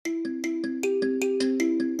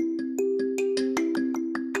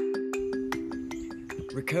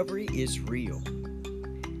Recovery is real.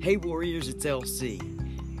 Hey Warriors, it's LC.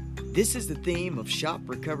 This is the theme of Shop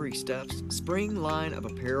Recovery Stuff's spring line of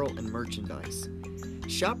apparel and merchandise.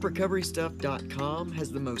 ShopRecoveryStuff.com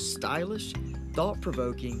has the most stylish,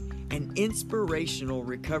 thought-provoking, and inspirational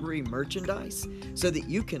recovery merchandise so that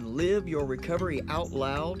you can live your recovery out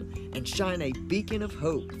loud and shine a beacon of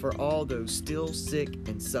hope for all those still sick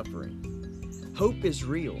and suffering. Hope is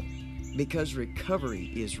real because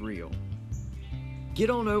recovery is real. Get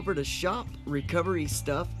on over to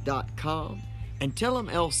ShopRecoveryStuff.com and tell them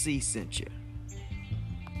LC sent you.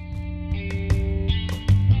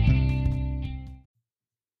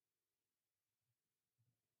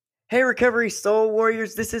 Hey Recovery Soul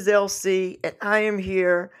Warriors, this is LC, and I am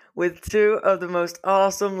here with two of the most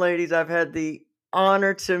awesome ladies I've had the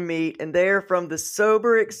honor to meet, and they are from the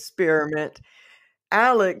Sober Experiment.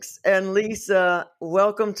 Alex and Lisa,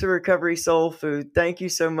 welcome to Recovery Soul Food. Thank you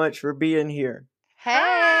so much for being here.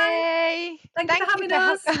 Hey! Thank you for having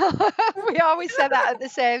us. We always say that at the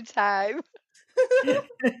same time.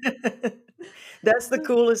 That's the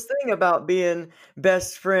coolest thing about being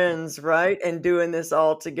best friends, right? And doing this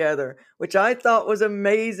all together, which I thought was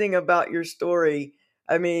amazing about your story.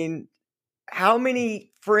 I mean, how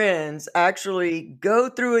many friends actually go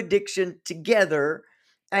through addiction together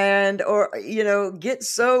and get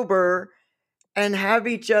sober and have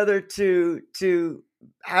each other to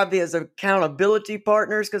have as accountability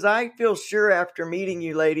partners? Because I feel sure after meeting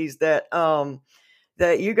you ladies that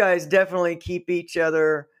that you guys definitely keep each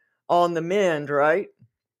other on the mend, right?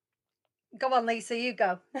 Go on, Lisa, you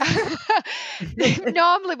go.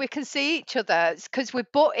 Normally we can see each other because we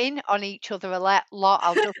butt in on each other a lot.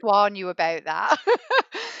 I'll just warn you about that.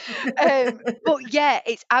 But yeah,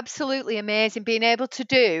 it's absolutely amazing. Being able to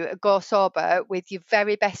do a Go Sober with your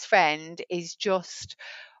very best friend is just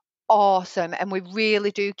awesome. And we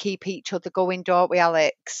really do keep each other going, don't we,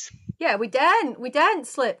 Alex? Yeah, we daren't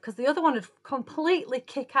slip because the other one would completely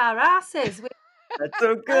kick our asses. That's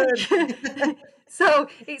so good. So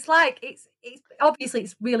it's like it's obviously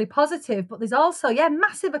it's really positive, but there's also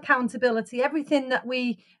massive accountability. Everything that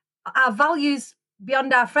our values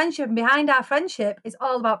beyond our friendship and behind our friendship is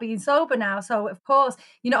all about being sober now. So of course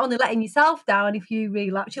you're not only letting yourself down if you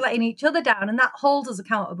relapse, you're letting each other down, and that holds us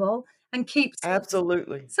accountable and keeps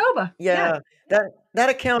Absolutely us sober. Yeah. That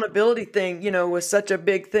accountability thing, was such a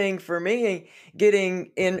big thing for me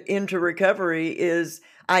getting into recovery. Is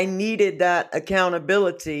I needed that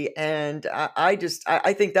accountability, and I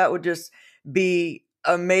think that would just be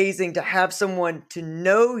amazing to have someone to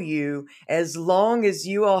know you as long as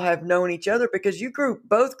you all have known each other, because you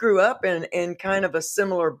both grew up in kind of a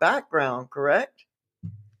similar background, correct?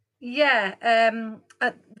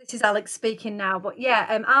 This is Alex speaking now, but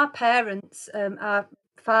our parents, our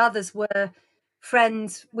fathers were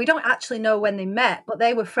friends. We don't actually know when they met, but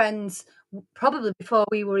they were friends probably before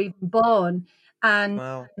we were even born, and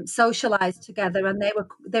Wow. socialized together, and they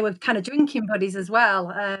were kind of drinking buddies as well.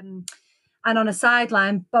 And on a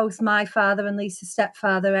sideline, both my father and Lisa's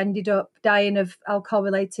stepfather ended up dying of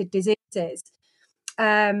alcohol-related diseases.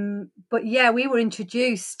 But we were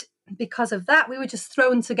introduced because of that. We were just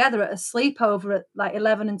thrown together at a sleepover at like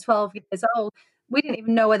 11 and 12 years old. We didn't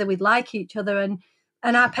even know whether we'd like each other, and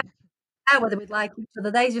our parents didn't know whether we'd like each other.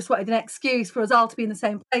 They just wanted an excuse for us all to be in the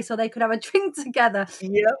same place so they could have a drink together.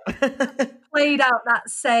 Yep. Played out that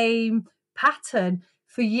same pattern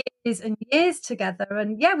for years and years together.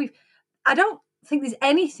 And I don't think there's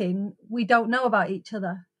anything we don't know about each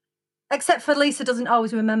other. Except for Lisa doesn't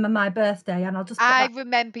always remember my birthday, and I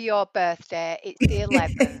remember your birthday. It's the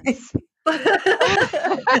 11th.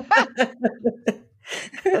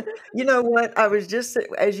 You know what? I was just,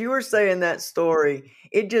 as you were saying that story,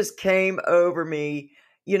 it just came over me.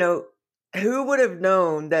 Who would have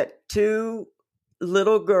known that two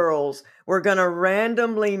little girls were going to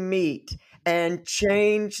randomly meet and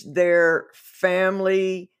change their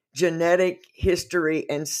family genetic history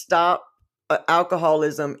and stop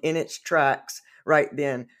alcoholism in its tracks right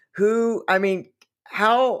then?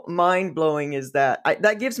 How mind-blowing is that?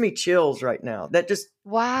 That gives me chills right now. That just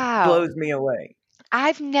blows me away.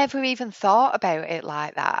 I've never even thought about it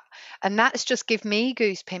like that. And that's just give me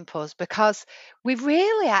goose pimples, because we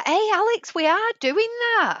really are. Hey, Alex, we are doing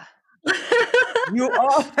that. You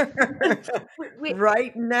are.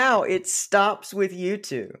 Right now, it stops with you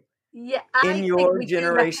two. Yeah, I think we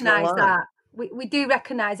do recognise that. We do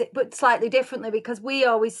recognise it, but slightly differently, because we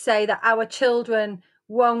always say that our children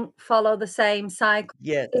won't follow the same cycle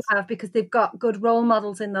we have, because they've got good role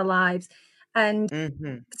models in their lives. And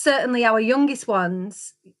certainly our youngest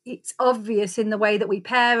ones, it's obvious in the way that we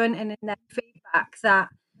parent and in their feedback that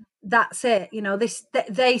that's it. You know,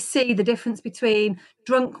 they see the difference between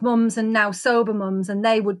drunk mums and now sober mums, and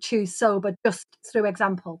they would choose sober just through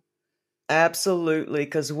example. Absolutely,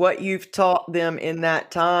 because what you've taught them in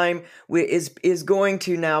that time is going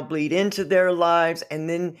to now bleed into their lives, and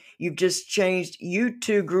then you've just changed. You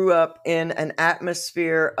two grew up in an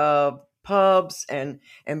atmosphere of pubs and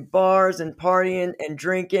bars and partying and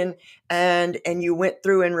drinking, and you went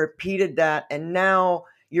through and repeated that, and now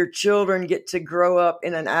your children get to grow up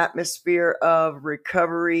in an atmosphere of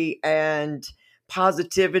recovery and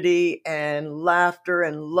positivity and laughter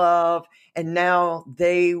and love, and now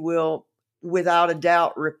they will without a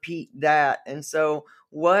doubt repeat that. And so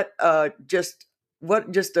what just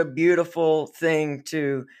a beautiful thing,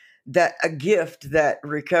 to that a gift that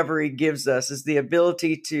recovery gives us, is the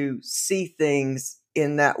ability to see things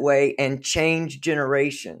in that way and change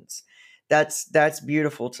generations. That's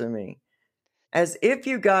beautiful to me. As if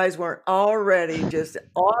you guys weren't already just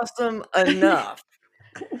awesome enough,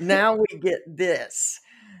 now we get this.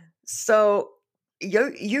 So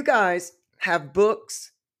you guys have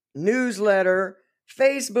books, newsletter,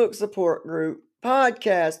 Facebook support group,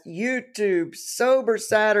 podcast, YouTube, Sober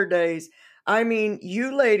Saturdays. I mean,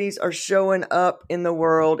 you ladies are showing up in the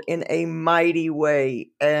world in a mighty way.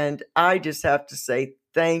 And I just have to say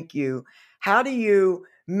thank you. How do you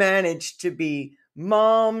manage to be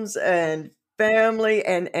moms and family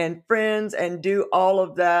and friends and do all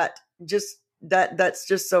of that? Just that's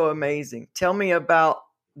just so amazing. Tell me about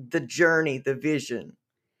the journey, the vision.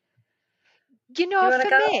 You You know, want to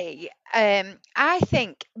for go? me, I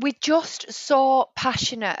think we're just so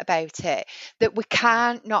passionate about it that we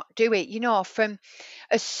can't not do it. You know, from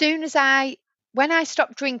as soon as when I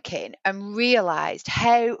stopped drinking and realised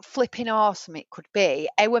how flipping awesome it could be,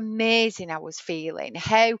 how amazing I was feeling,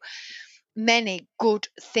 how many good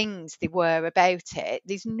things there were about it.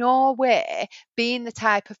 There's no way, being the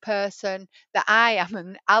type of person that I am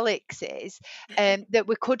and Alex is, that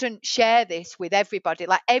we couldn't share this with everybody.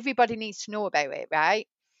 Like, everybody needs to know about it, right?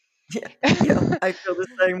 Yeah, yeah, I feel the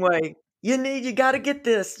same way. You got to get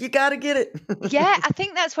this. You got to get Yeah, it. I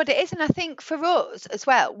think that's what it is. And I think for us as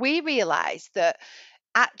well, we realised that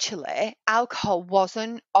actually alcohol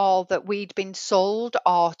wasn't all that we'd been sold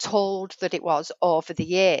or told that it was over the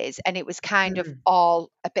years, and it was kind of Mm,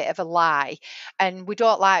 all a bit of a lie. And we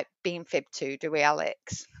don't like being fibbed to, do we,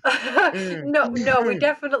 Alex? mm, No, we mm,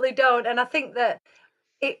 definitely don't. And I think that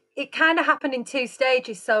it kind of happened in two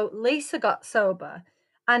stages. So Lisa got sober,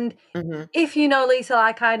 and mhm. if you know Lisa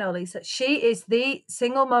like I know Lisa, she is the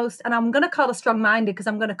single most, and I'm going to call her strong-minded because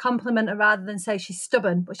I'm going to compliment her rather than say she's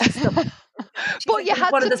stubborn, but she's stubborn. She's But you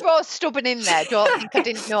had one of to the throw stubborn in there. Don't think I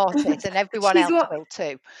didn't notice, and everyone she's else what will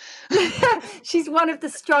too. she's one of the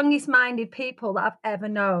strongest minded people that I've ever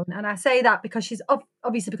known. And I say that because she's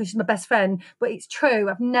obviously because she's my best friend, but it's true.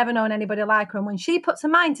 I've never known anybody like her. And when she puts her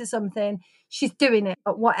mind to something, she's doing it.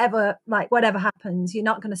 But whatever happens, you're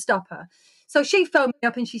not going to stop her. So she phoned me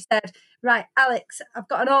up and she said, right, Alex, I've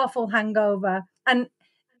got an awful hangover. And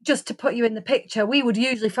just to put you in the picture, we would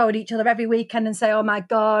usually phone each other every weekend and say, oh my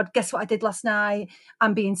God, guess what I did last night?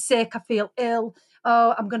 I'm being sick. I feel ill.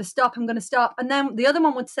 Oh, I'm going to stop. I'm going to stop. And then the other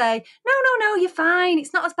one would say, no, you're fine.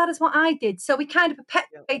 It's not as bad as what I did. So we kind of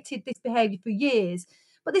Yep. perpetuated this behavior for years.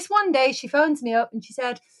 But this one day she phones me up and she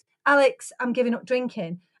said, Alex, I'm giving up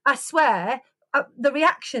drinking. I swear, the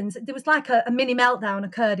reactions, there was like a mini meltdown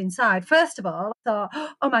occurred inside. First of all, I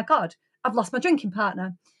thought, oh my God, I've lost my drinking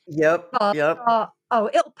partner. Yep. Thought, Yep. oh,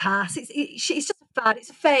 it'll pass. It's just a fad. It's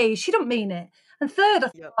a phase. She don't mean it. And third,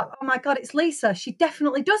 I Yep. thought, oh my God, it's Lisa. She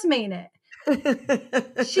definitely does mean it.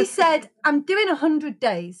 She said, I'm doing 100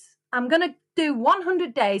 days. I'm going to do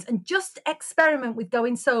 100 days and just experiment with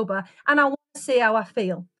going sober. And I want to see how I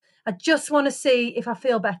feel. I just want to see if I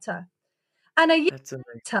feel better. And a year That's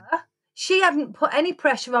amazing. later, she hadn't put any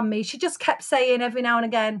pressure on me. She just kept saying every now and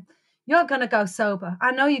again, you're going to go sober.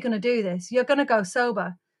 I know you're going to do this. You're going to go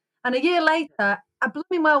sober. And a year later, I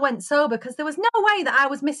blooming well went sober because there was no way that I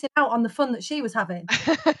was missing out on the fun that she was having.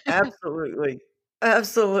 Absolutely.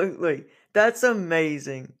 Absolutely. That's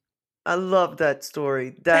amazing. I love that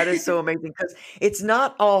story. That is so amazing because it's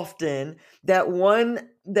not often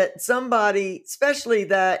that somebody, especially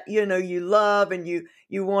that, you love and you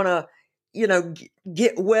want to,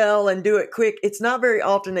 get well and do it quick. It's not very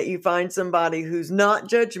often that you find somebody who's not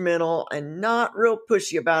judgmental and not real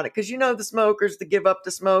pushy about it. Because the smokers that give up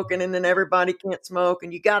the smoking and then everybody can't smoke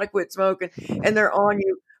and you got to quit smoking and they're on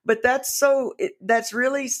you. But that's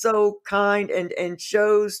really so kind and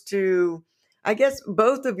shows to, I guess,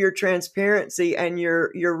 both of your transparency and your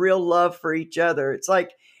real love for each other. It's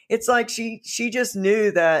like she just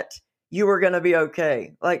knew that you were going to be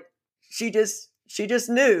okay. Like she she just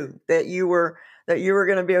knew that you were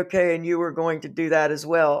going to be okay and you were going to do that as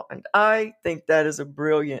well. And I think that is a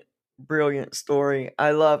brilliant, brilliant story.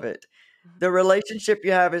 I love it. The relationship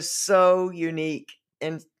you have is so unique,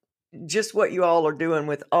 and just what you all are doing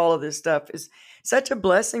with all of this stuff is such a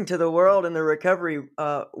blessing to the world and the recovery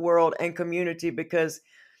world and community, because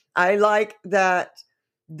I like that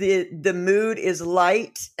the mood is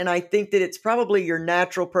light, and I think that it's probably your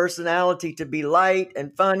natural personality to be light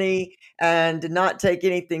and funny and not take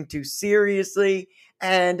anything too seriously.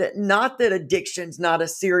 And not that addiction's not a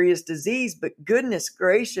serious disease, but goodness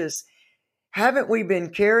gracious, haven't we been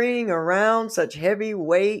carrying around such heavy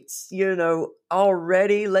weights,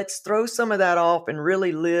 already? Let's throw some of that off and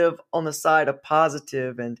really live on the side of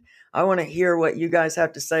positive. And I want to hear what you guys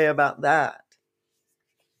have to say about that.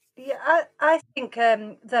 Yeah, I think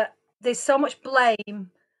that there's so much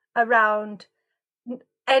blame around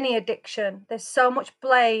any addiction. There's so much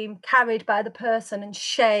blame carried by the person, and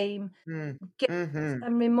shame, guilt, Mm-hmm.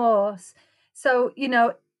 and remorse. So,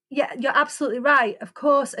 yeah, you're absolutely right. Of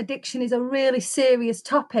course, addiction is a really serious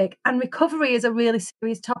topic, and recovery is a really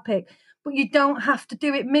serious topic, but you don't have to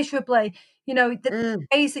do it miserably. The Mm,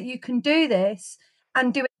 ways that you can do this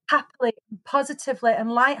and do it happily, and positively,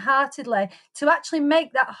 and lightheartedly to actually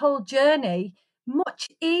make that whole journey much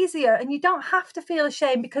easier. And you don't have to feel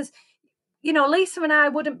ashamed, because Lisa and I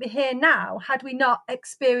wouldn't be here now had we not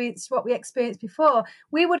experienced what we experienced before.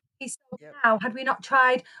 We wouldn't be sober yep. now had we not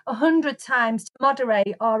tried 100 times to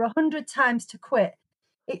moderate or 100 times to quit.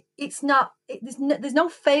 There's no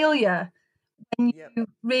failure when Yep. you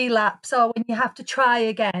relapse or when you have to try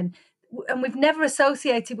again. And we've never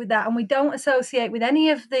associated with that, and we don't associate with any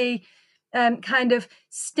of the kind of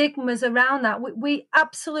stigmas around that. We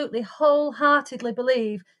absolutely wholeheartedly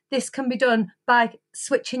believe this can be done by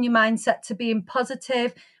switching your mindset to being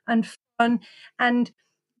positive and fun and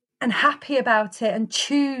happy about it, and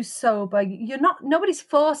choose sober. Nobody's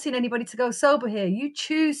forcing anybody to go sober here. You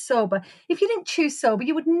choose sober. If you didn't choose sober,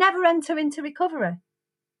 you would never enter into recovery.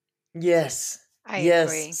 Yes. I Yes.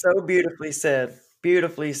 agree. So beautifully said.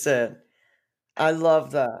 Beautifully said. I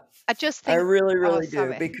love that. I just I think, really, oh, really do.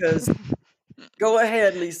 sorry. Because go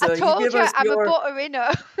ahead, I Lisa. You told give you us I'm a your, butter inner.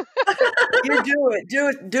 you do it. Do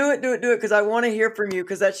it. Do it. Do it. Do it. Because I want to hear from you,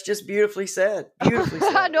 because that's just beautifully said. Beautifully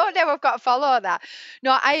I said. know now I've got to follow that.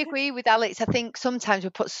 No, I agree with Alex. I think sometimes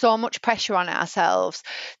we put so much pressure on ourselves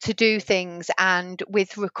to do things, and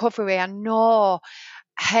with recovery, I know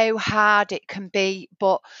how hard it can be.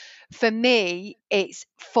 But for me, it's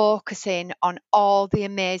focusing on all the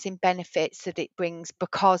amazing benefits that it brings,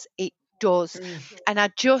 because it does. Mm, And I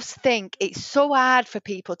just think it's so hard for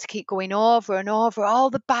people to keep going over and over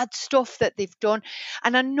all the bad stuff that they've done.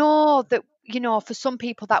 And I know that, for some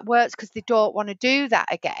people that works because they don't want to do that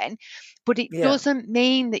again. But it yeah. doesn't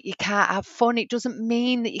mean that you can't have fun. It doesn't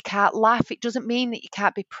mean that you can't laugh. It doesn't mean that you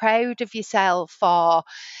can't be proud of yourself, or,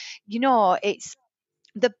 it's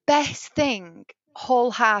the best thing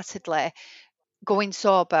wholeheartedly going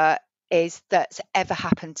sober is that's ever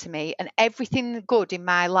happened to me. And everything good in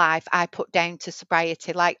my life I put down to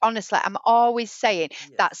sobriety. Like, honestly, I'm always saying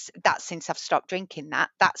Yes. that's since I've stopped drinking,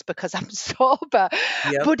 that's because I'm sober.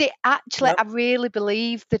 Yep. But it actually, Yep. I really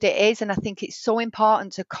believe that it is. And I think it's so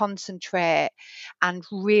important to concentrate and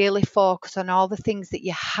really focus on all the things that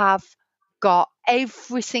you have got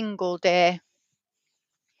every single day.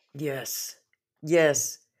 Yes.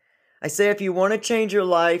 Yes. I say, if you want to change your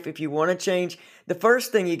life, if you want to change, the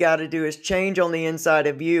first thing you got to do is change on the inside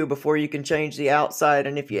of you before you can change the outside.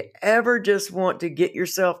 And if you ever just want to get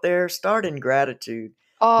yourself there, start in gratitude.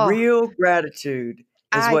 Oh, Real gratitude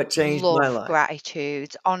is I what changed my love life.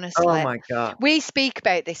 gratitude, Oh honestly. my God. We speak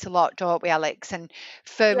about this a lot, don't we, Alex? And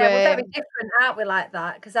for Yeah, we're very different, aren't we, like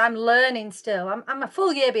that? Because I'm learning still. I'm a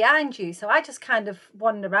full year behind you, so I just kind of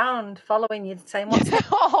wander around following you, saying what's next.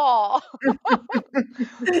 oh,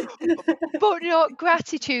 but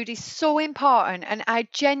gratitude is so important, and I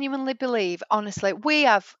genuinely believe, honestly,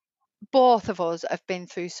 both of us have been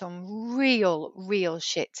through some real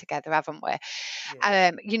shit together, haven't we?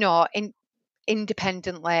 Yes.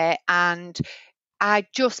 Independently, and I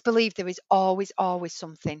just believe there is always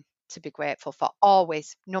something to be grateful for.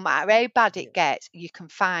 Always, no matter how bad it Yes. gets, you can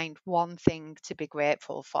find one thing to be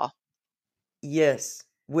grateful for. Yes,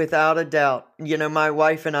 without a doubt. My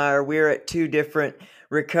wife and we're at two different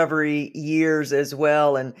recovery years as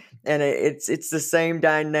well, and it's the same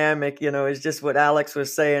dynamic. It's just what Alex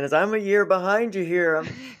was saying, is I'm a year behind you here. And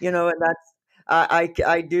that's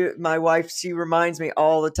I do. My wife, she reminds me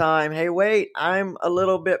all the time, hey, wait, I'm a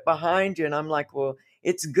little bit behind you, and I'm like, well,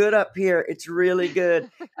 it's good up here. It's really good.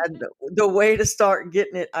 And the way to start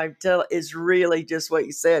getting it, I tell, is really just what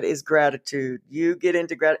you said, is gratitude. You get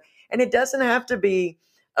into gratitude, and it doesn't have to be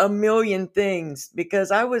a million things,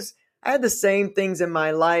 because I had the same things in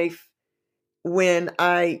my life when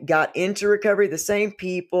I got into recovery, the same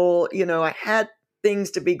people, I had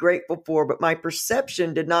things to be grateful for, but my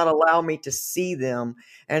perception did not allow me to see them.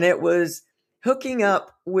 And it was hooking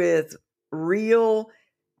up with real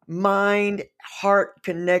mind, heart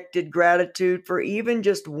connected gratitude for even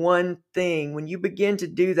just one thing. When you begin to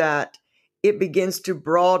do that, it begins to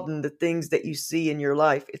broaden the things that you see in your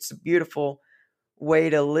life. It's a beautiful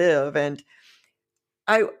way to live. And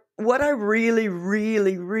I what I really,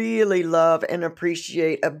 really, really love and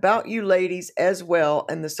appreciate about you ladies as well,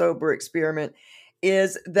 and the sober experiment,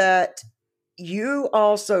 is that you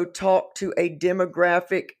also talk to a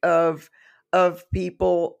demographic of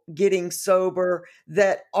people getting sober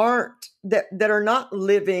that are not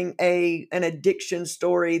living an addiction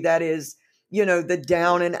story that is, the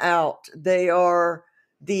down and out. They are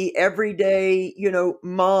the everyday,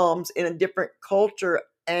 moms in a different culture.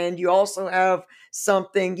 And you also have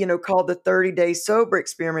something, called the 30-day sober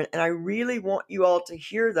experiment. And I really want you all to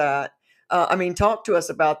hear that. Talk to us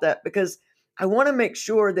about that, because I want to make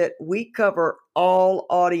sure that we cover all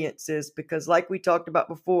audiences, because, like we talked about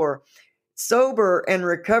before, sober and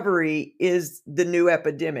recovery is the new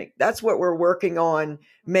epidemic. That's what we're working on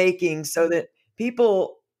making, so that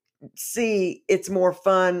people see it's more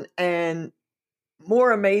fun and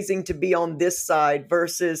more amazing to be on this side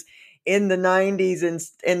versus in the 90s and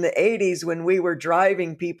in the 80s, when we were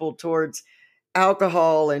driving people towards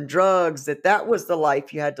alcohol and drugs, that was the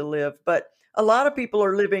life you had to live. But a lot of people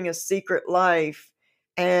are living a secret life,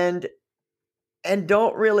 and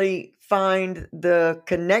don't really find the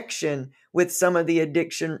connection with some of the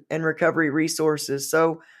addiction and recovery resources.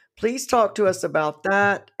 So please talk to us about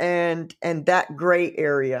that, and that gray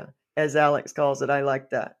area, as Alex calls it. I like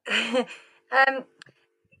that. um,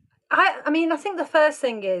 I think the first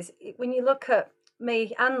thing is, when you look at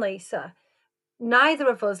me and Lisa, neither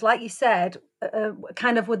of us, like you said,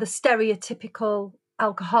 kind of were the stereotypical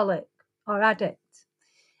alcoholic or addict.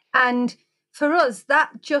 And for us,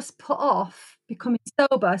 that just put off becoming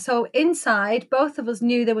sober. So inside, both of us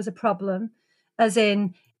knew there was a problem, as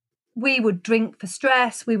in, we would drink for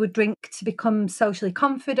stress, we would drink to become socially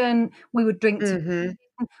confident, we would drink to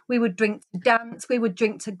Mm-hmm. we would drink to dance, we would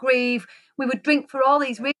drink to grieve, we would drink for all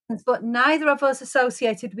these reasons, but neither of us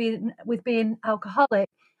associated with being alcoholic,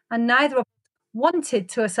 and neither of us wanted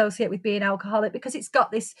to associate with being alcoholic, because it's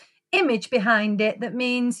got this image behind it that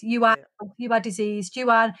means Yeah. you are diseased, you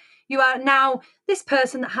are now this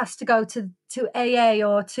person that has to go to AA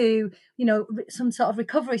or to some sort of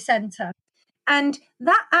recovery center. And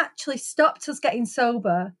that actually stopped us getting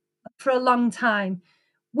sober for a long time.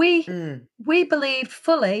 We Mm. we believed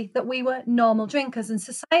fully that we were normal drinkers, and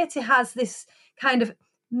society has this kind of,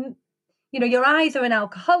 you're either an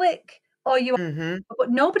alcoholic or you Mm-hmm. are,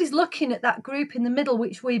 but nobody's looking at that group in the middle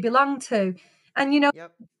which we belong to. And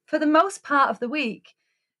Yep. for the most part of the week,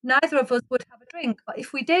 neither of us would have a drink.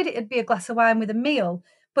 If we did, it'd be a glass of wine with a meal.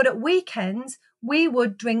 But at weekends, we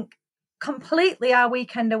would drink completely our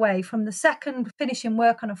weekend away, from the second finishing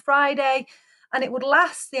work on a Friday. And it would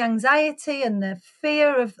last, the anxiety and the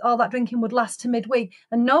fear of all that drinking would last to midweek.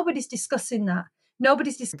 And nobody's discussing that.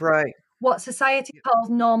 Nobody's discussing Right. what society calls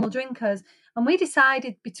normal drinkers. And we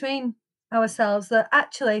decided between ourselves that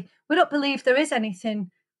actually we don't believe there is any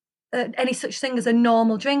such thing as a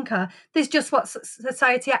normal drinker. There's just what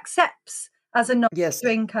society accepts as a normal Yes.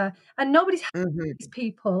 drinker, and nobody's helping Mm-hmm. these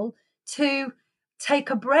people to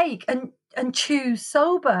take a break and choose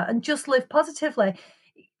sober and just live positively.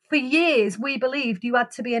 For years, we believed you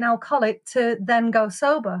had to be an alcoholic to then go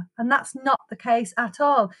sober, and that's not the case at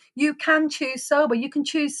all. You can choose sober. You can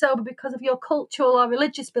choose sober because of your cultural or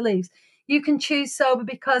religious beliefs. You can choose sober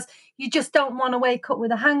because you just don't want to wake up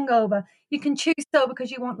with a hangover. You can choose sober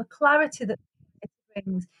because you want the clarity that it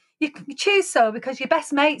brings. You can choose sober because your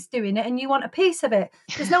best mate's doing it and you want a piece of it.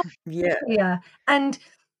 There's no Yeah. here. And,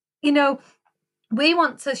 you know, we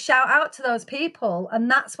want to shout out to those people,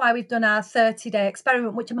 and that's why we've done our 30-day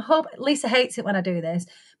experiment, which I'm hoping Lisa hates it when I do this,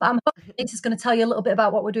 but I'm hoping Lisa's going to tell you a little bit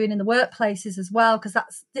about what we're doing in the workplaces as well, because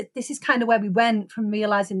this is kind of where we went from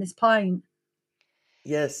realizing this point.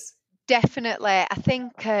 Yes. Definitely. I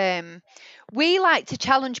think we like to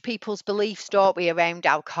challenge people's beliefs, don't we, around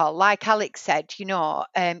alcohol? Like Alex said, you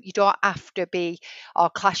don't have to be or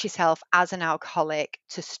class yourself as an alcoholic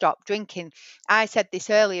to stop drinking. I said this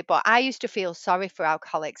earlier, but I used to feel sorry for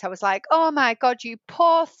alcoholics. I was like, oh my God, you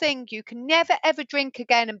poor thing. You can never, ever drink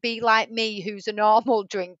again and be like me, who's a normal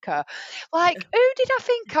drinker. Like, who did I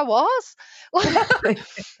think I was?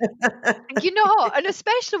 And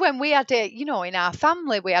especially when we had it, in our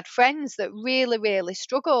family, we had friends that really, really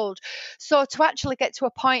struggled. So to actually get to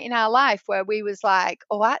a point in our life where we was like,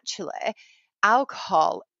 oh, actually,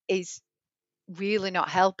 alcohol is really not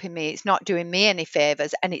helping me. It's not doing me any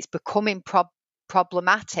favors, and it's becoming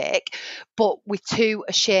problematic, but we're too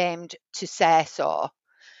ashamed to say so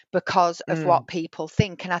because of Mm, what people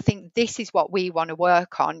think. And I think this is what we want to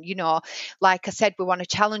work on. Like I said, we want to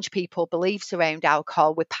challenge people beliefs around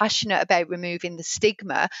alcohol. We're passionate about removing the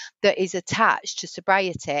stigma that is attached to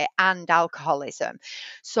sobriety and alcoholism.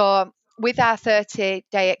 So with our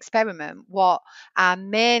 30-day experiment, what our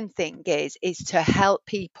main thing is to help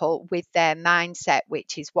people with their mindset,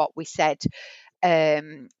 which is what we said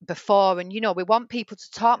before. And we want people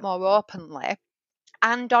to talk more openly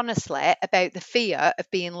and honestly about the fear of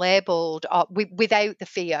being labelled, or without the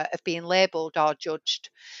fear of being labelled or judged.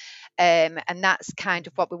 And that's kind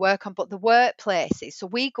of what we work on. But the workplaces, so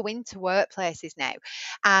we go into workplaces now,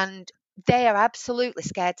 and they are absolutely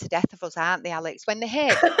scared to death of us, aren't they, Alex? When they hear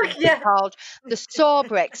that something Yeah. called the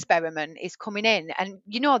sober experiment is coming in, and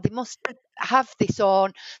they must have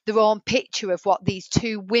their own picture of what these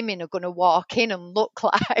two women are going to walk in and look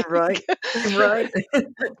like. right. Right.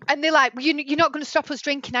 And they're like, you're not going to stop us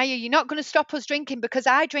drinking, are you? You're not going to stop us drinking because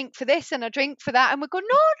I drink for this and I drink for that. And we go, no,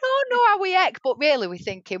 no, no, are we heck? But really, we're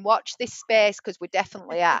thinking, watch this space because we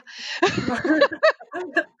definitely are.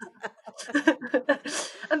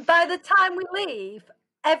 And by the time we leave,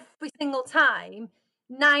 every single time,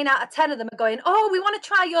 9 out of 10 of them are going, oh, we want to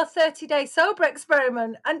try your 30-day sober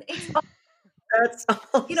experiment. And it's, That's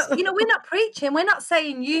awesome. we're not preaching. We're not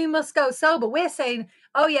saying you must go sober. We're saying,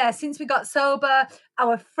 oh yeah, since we got sober,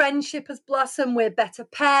 our friendship has blossomed. We're better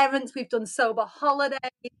parents. We've done sober holidays.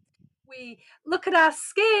 We look at our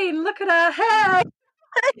skin, look at our hair.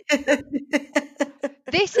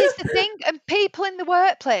 This is the thing, and people in the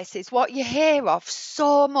workplaces, what you hear of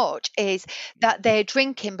so much is that they're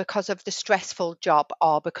drinking because of the stressful job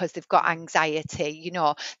or because they've got anxiety.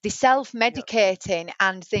 They're self-medicating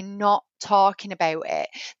and they're not talking about it.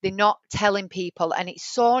 They're not telling people, and it's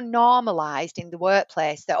so normalized in the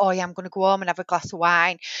workplace that, oh yeah, I'm going to go home and have a glass of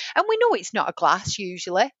wine, and we know it's not a glass.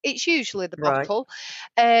 It's usually the Right. bottle.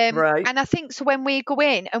 Right. And I think so when we go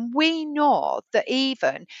in, and we know that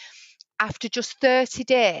even after just 30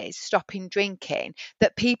 days stopping drinking,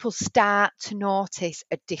 that people start to notice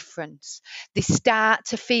a difference. They start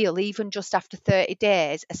to feel, even just after 30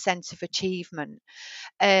 days, a sense of achievement.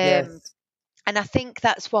 And Yes. I think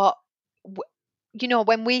that's what,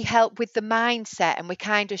 when we help with the mindset and we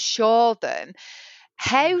kind of show them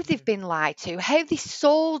how they've been lied to, how they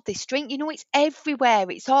sold this drink. It's everywhere.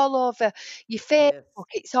 It's all over your Facebook. Yes.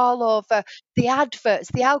 It's all over the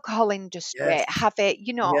adverts. The alcohol industry Yes. have it.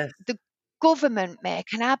 Yes. The government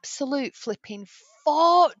make an absolute flipping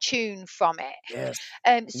fortune from it. Yes.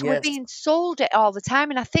 So we're Yes. being sold it all the time.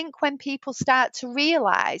 And I think when people start to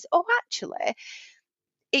realise, oh, actually,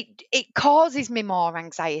 it causes me more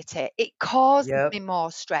anxiety. It causes Yep. me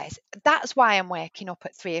more stress. That's why I'm waking up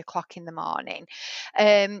at 3 o'clock in the morning.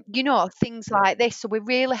 Things like this. So we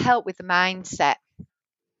really help with the mindset.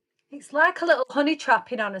 It's like a little honey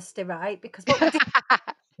trap, in honesty, right? Because what we do,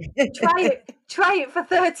 try it for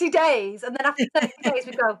 30 days, and then after 30 days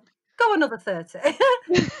we go another 30.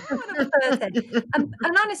 Go another 30. And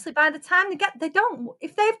honestly, by the time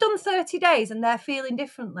if they've done 30 days and they're feeling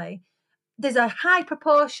differently, there's a high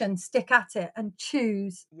proportion stick at it and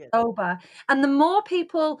choose Yes. sober. And the more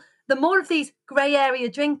of these grey area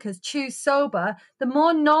drinkers choose sober, the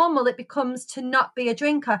more normal it becomes to not be a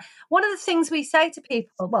drinker. One of the things we say to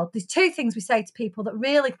people, well, there's two things we say to people that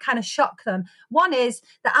really kind of shock them. One is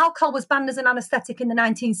that alcohol was banned as an anaesthetic in the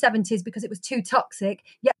 1970s because it was too toxic,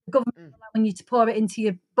 yet the government was allowing you to pour it into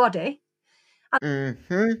your body.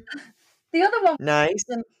 Mm-hmm. The other one Nice.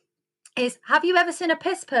 is, have you ever seen a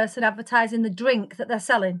piss person advertising the drink that they're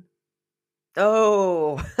selling?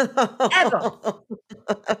 Oh. Ever.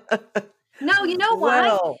 No, you know why?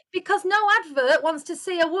 Well. Because no advert wants to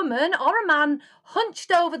see a woman or a man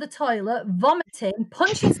hunched over the toilet, vomiting,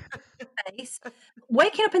 punching in the face,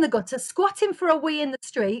 waking up in the gutter, squatting for a wee in the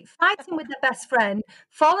street, fighting with their best friend,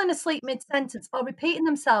 falling asleep mid-sentence, or repeating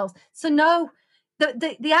themselves. So no,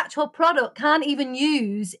 the actual product can't even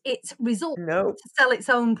use its results Nope. to sell its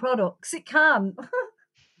own products. It can't.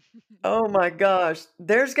 Oh my gosh.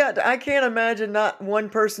 I can't imagine not one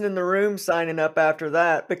person in the room signing up after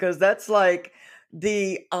that, because that's like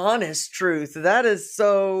the honest truth. That is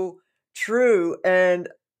so true. And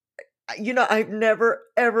I've never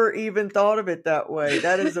ever even thought of it that way.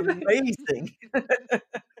 That is amazing.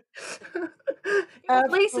 It was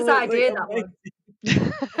Lisa's Absolutely idea, that amazing.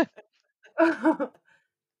 one.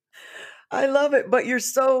 I love it, but you're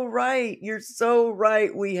so right. You're so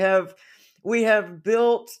right. We have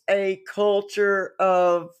built a culture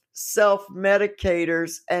of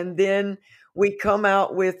self-medicators, and then we come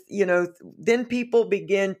out with, then people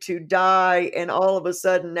begin to die, and all of a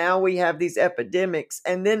sudden now we have these epidemics,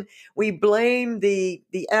 and then we blame the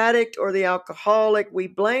addict or the alcoholic. We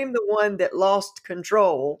blame the one that lost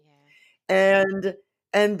control, and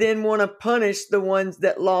then want to punish the ones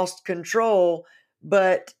that lost control.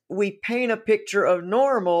 But we paint a picture of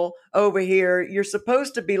normal over here. You're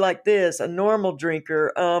supposed to be like this: a normal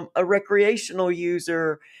drinker, a recreational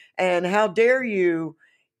user, and how dare you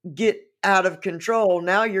get out of control.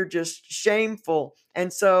 Now you're just shameful.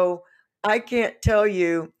 And so I can't tell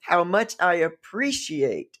you how much I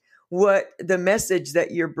appreciate what the message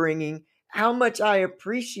that you're bringing, how much I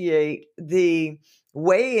appreciate the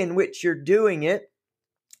way in which you're doing it,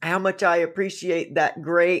 how much I appreciate that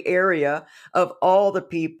gray area of all the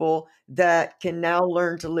people that can now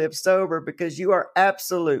learn to live sober, because you are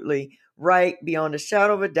absolutely right beyond a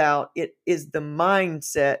shadow of a doubt. It is the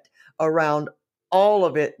mindset around all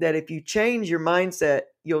of it that if you change your mindset,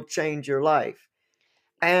 you'll change your life.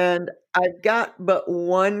 And I've got but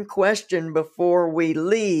one question before we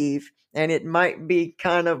leave, and it might be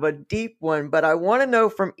kind of a deep one, but I want to know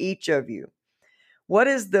from each of you, what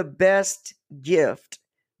is the best gift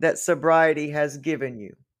that sobriety has given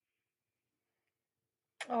you?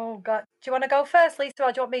 Oh God. Do you want to go first, Lisa,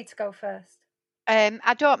 or do you want me to go first?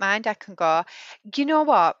 I don't mind, I can go. You know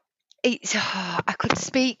what? It's I could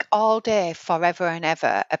speak all day forever and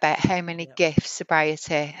ever about how many Yeah. gifts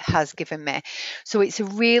sobriety has given me. So it's a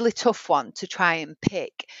really tough one to try and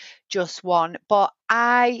pick just one. But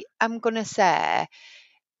I am going to say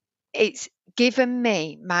it's given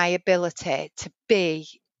me my ability to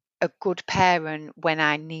be a good parent when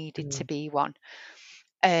I needed to Mm, be one.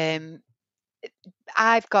 Um,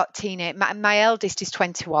 I've got my eldest is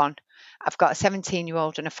 21. I've got a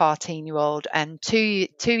 17-year-old and a 14-year-old, and two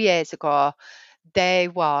years ago they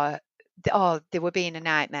were they were being a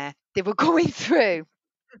nightmare. They were going through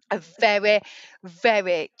a very,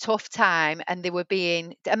 very tough time, and they were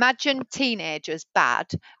being, imagine teenagers bad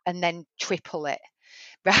and then triple it,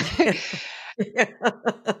 right? yeah.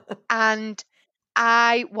 And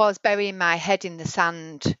I was burying my head in the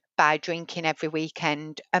sand by drinking every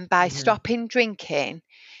weekend, and by Mhm. stopping drinking,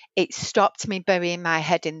 it stopped me burying my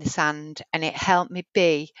head in the sand, and it helped me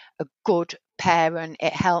be a good parent.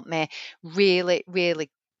 It helped me really,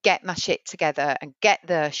 really get my shit together and get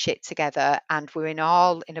their shit together. And we're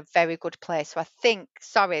all in a very good place. So I think,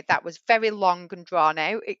 sorry, that was very long and drawn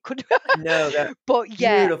out. It could, No, that's but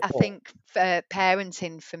yeah, I beautiful. think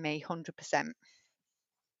parenting for me, 100%.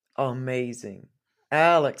 Amazing.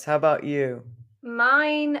 Alex, how about you?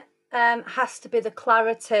 Mine has to be the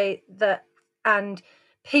clarity that and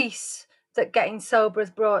peace that getting sober has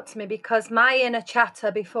brought to me, because my inner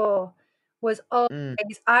chatter before was always Mm,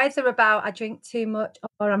 either about I drink too much,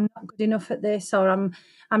 or I'm not good enough at this, or I'm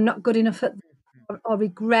not good enough at, or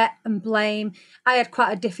regret and blame. I had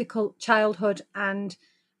quite a difficult childhood, and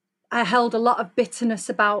I held a lot of bitterness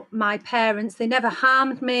about my parents. They never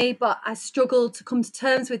harmed me, but I struggled to come to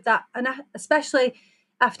terms with that. And especially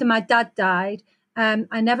after my dad died,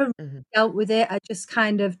 I never really mhm, dealt with it. I just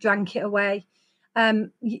kind of drank it away.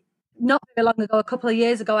 Um, Not very long ago, a couple of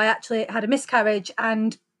years ago, I actually had a miscarriage.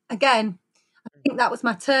 And again, I think that was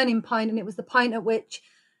my turning point. And it was the point at which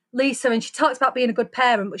Lisa, and she talks about being a good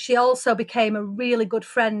parent, but she also became a really good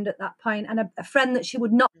friend at that point, and a friend that she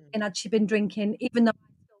would not have been had she been drinking, even though I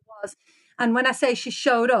still was. And when I say she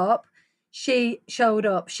showed up, she showed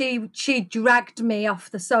up. She dragged me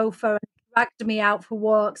off the sofa and dragged me out for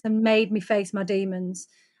walks and made me face my demons.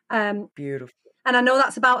 beautiful. And I know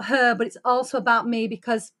that's about her, but it's also about me,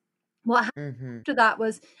 because what happened Mhm, after that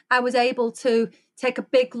was I was able to take a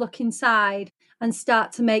big look inside and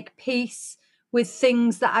start to make peace with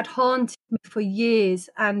things that had haunted me for years.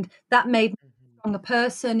 And that made me mhm. a stronger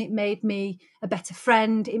person. It made me a better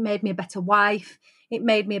friend. It made me a better wife. It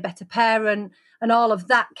made me a better parent. And all of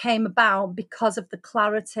that came about because of the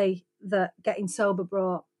clarity that getting sober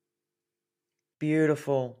brought.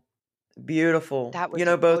 Beautiful. Beautiful. That was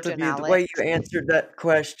a Both good of one, you, the way you Alex. answered that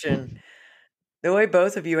question. The way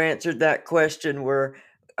both of you answered that question were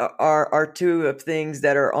are two of things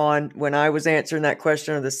that are on when I was answering that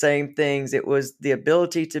question are the same things. It was the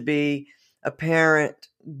ability to be a parent,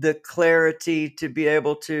 the clarity to be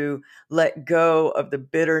able to let go of the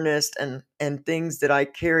bitterness and things that I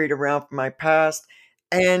carried around from my past,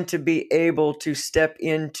 and to be able to step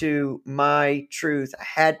into my truth. I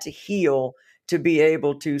had to heal to be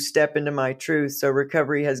able to step into my truth. So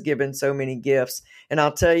recovery has given so many gifts. And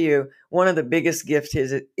I'll tell you, one of the biggest gifts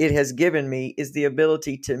it has given me is the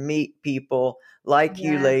ability to meet people like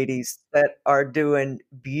you Yeah. ladies that are doing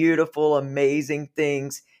beautiful, amazing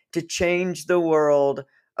things to change the world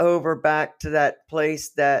over back to that place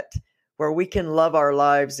that where we can love our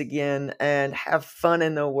lives again and have fun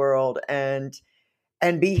in the world and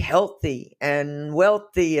be healthy and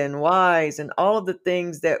wealthy and wise and all of the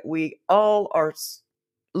things that we all are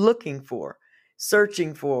looking for,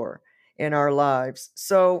 searching for in our lives.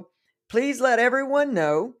 So please let everyone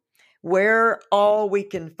know where all we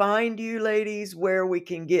can find you, ladies, where we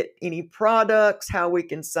can get any products, how we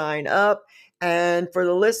can sign up. And for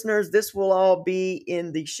the listeners, this will all be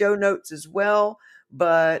in the show notes as well.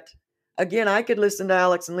 But again, I could listen to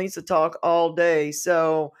Alex and Lisa talk all day.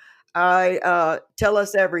 So I tell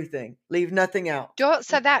us everything. Leave nothing out. Don't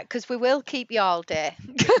say that, because we will keep you all day.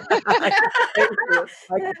 I can stay here.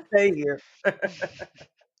 I can stay here.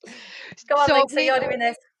 Go on, So Lisa, you're doing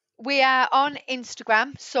this. we are on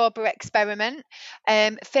Instagram, Sober Experiment,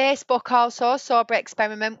 Facebook also, Sober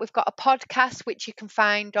Experiment. We've got a podcast which you can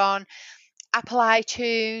find on Apple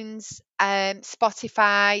iTunes,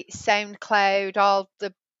 Spotify, SoundCloud, all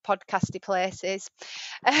the podcasty places,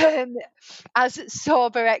 as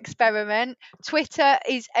Sober Experiment. Twitter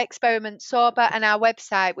is Experiment Sober, and our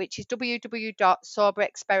website, which is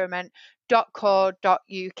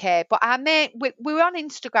www.soberexperiment.co.uk. But we're on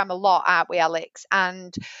Instagram a lot, aren't we, Alex?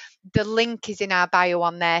 And the link is in our bio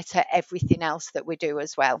on there to everything else that we do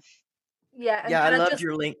as well. Yeah, and Yeah, I can I loved just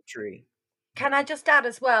your link tree. can I just add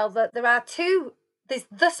as well that there are two. There's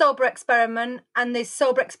the Sober Experiment and this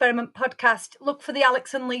Sober Experiment podcast. Look for the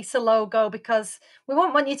Alex and Lisa logo, because we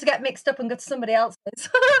won't want you to get mixed up and go to somebody else's.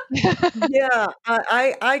 Yeah,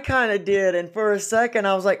 I kind of did. And for a second,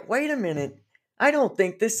 I was like, wait a minute. I don't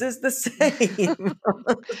think this is the same.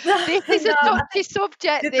 This is a No, touchy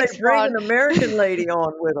subject, Did this they bring one. an American lady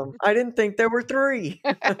on with them? I didn't think there were three.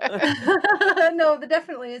 no, there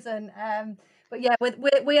definitely isn't. But yeah,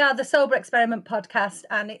 we are the Sober Experiment podcast,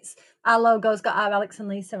 and it's our logo's got our Alex and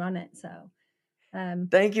Lisa on it. So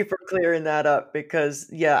Thank you for clearing that up because,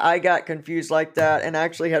 yeah, I got confused like that and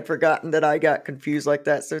actually had forgotten that I got confused like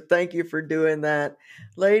that. So thank you for doing that.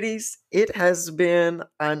 Ladies, it has been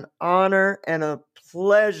an honor and a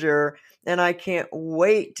pleasure. And I can't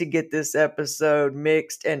wait to get this episode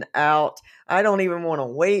mixed and out. I don't even want to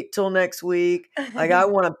wait till next week. Like, I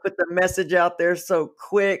want to put the message out there so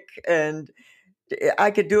quick, and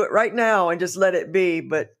I could do it right now and just let it be,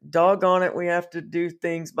 but doggone it, we have to do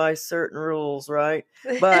things by certain rules, right?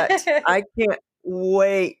 But I can't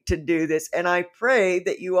wait to do this. And I pray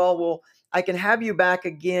that you all will, I can have you back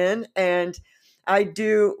again. And I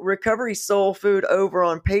do Recovery Soul Food over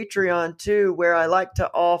on Patreon too, where I like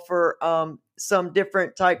to offer some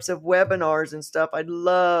different types of webinars and stuff. I'd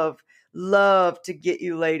love to get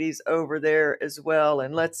you ladies over there as well.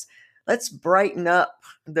 And let's brighten up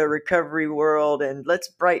the recovery world and let's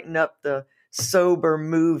brighten up the sober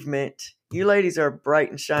movement. You ladies are bright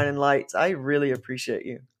and shining lights. I really appreciate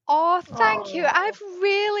you. Oh, thank you.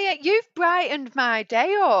 Oh. You've brightened my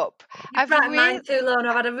day up. You've brightened mine too, Lorna.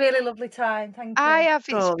 I've had a really lovely time. Thank you. I have.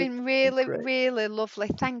 It's Oh, been this is really, great. really lovely.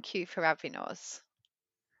 Thank you for having us.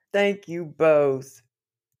 Thank you both.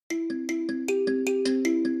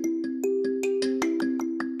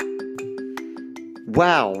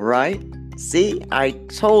 Wow, right? See, I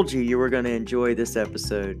told you were going to enjoy this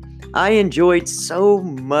episode. I enjoyed so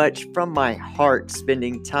much from my heart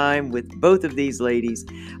spending time with both of these ladies.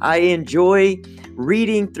 I enjoy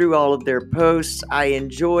reading through all of their posts. I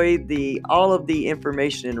enjoy all of the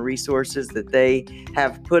information and resources that they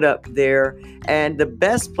have put up there. And the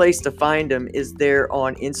best place to find them is there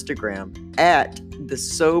on Instagram at The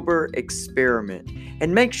Sober Experiment.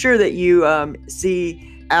 And make sure that you see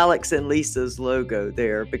Alex and Lisa's logo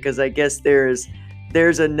there, because I guess there's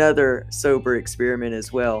another Sober Experiment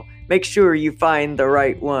as well. Make sure you find the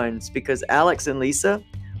right ones, because Alex and Lisa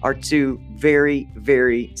are two very,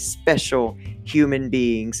 very special human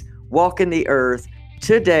beings walking the earth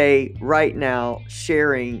today, right now,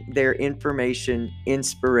 sharing their information,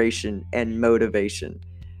 inspiration, and motivation.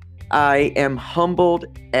 I am humbled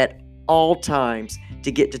at all times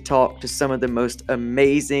to get to talk to some of the most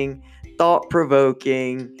amazing,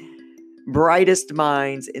 thought-provoking, brightest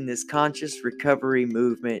minds in this conscious recovery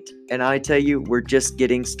movement. And I tell you, we're just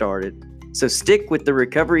getting started. So stick with the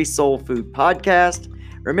Recovery Soul Food podcast.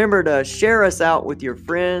 Remember to share us out with your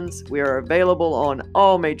friends. We are available on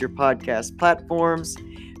all major podcast platforms.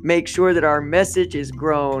 Make sure that our message is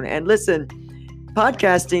grown. And listen,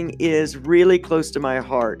 podcasting is really close to my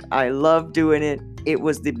heart. I love doing it. It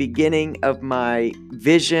was the beginning of my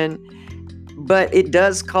vision, but it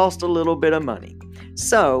does cost a little bit of money.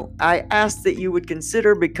 So I ask that you would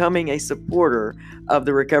consider becoming a supporter of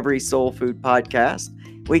the Recovery Soul Food podcast.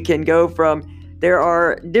 We can go from, there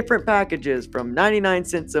are different packages from 99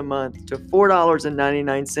 cents a month to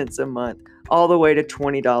 $4.99 a month, all the way to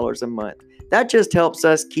 $20 a month. That just helps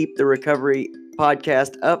us keep the Recovery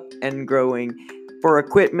podcast up and growing for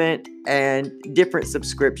equipment and different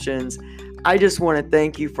subscriptions. I just want to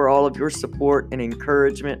thank you for all of your support and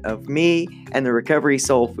encouragement of me and the Recovery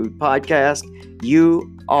Soul Food podcast.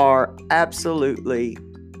 You are absolutely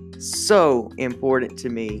so important to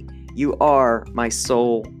me. You are my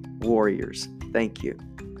soul warriors. Thank you.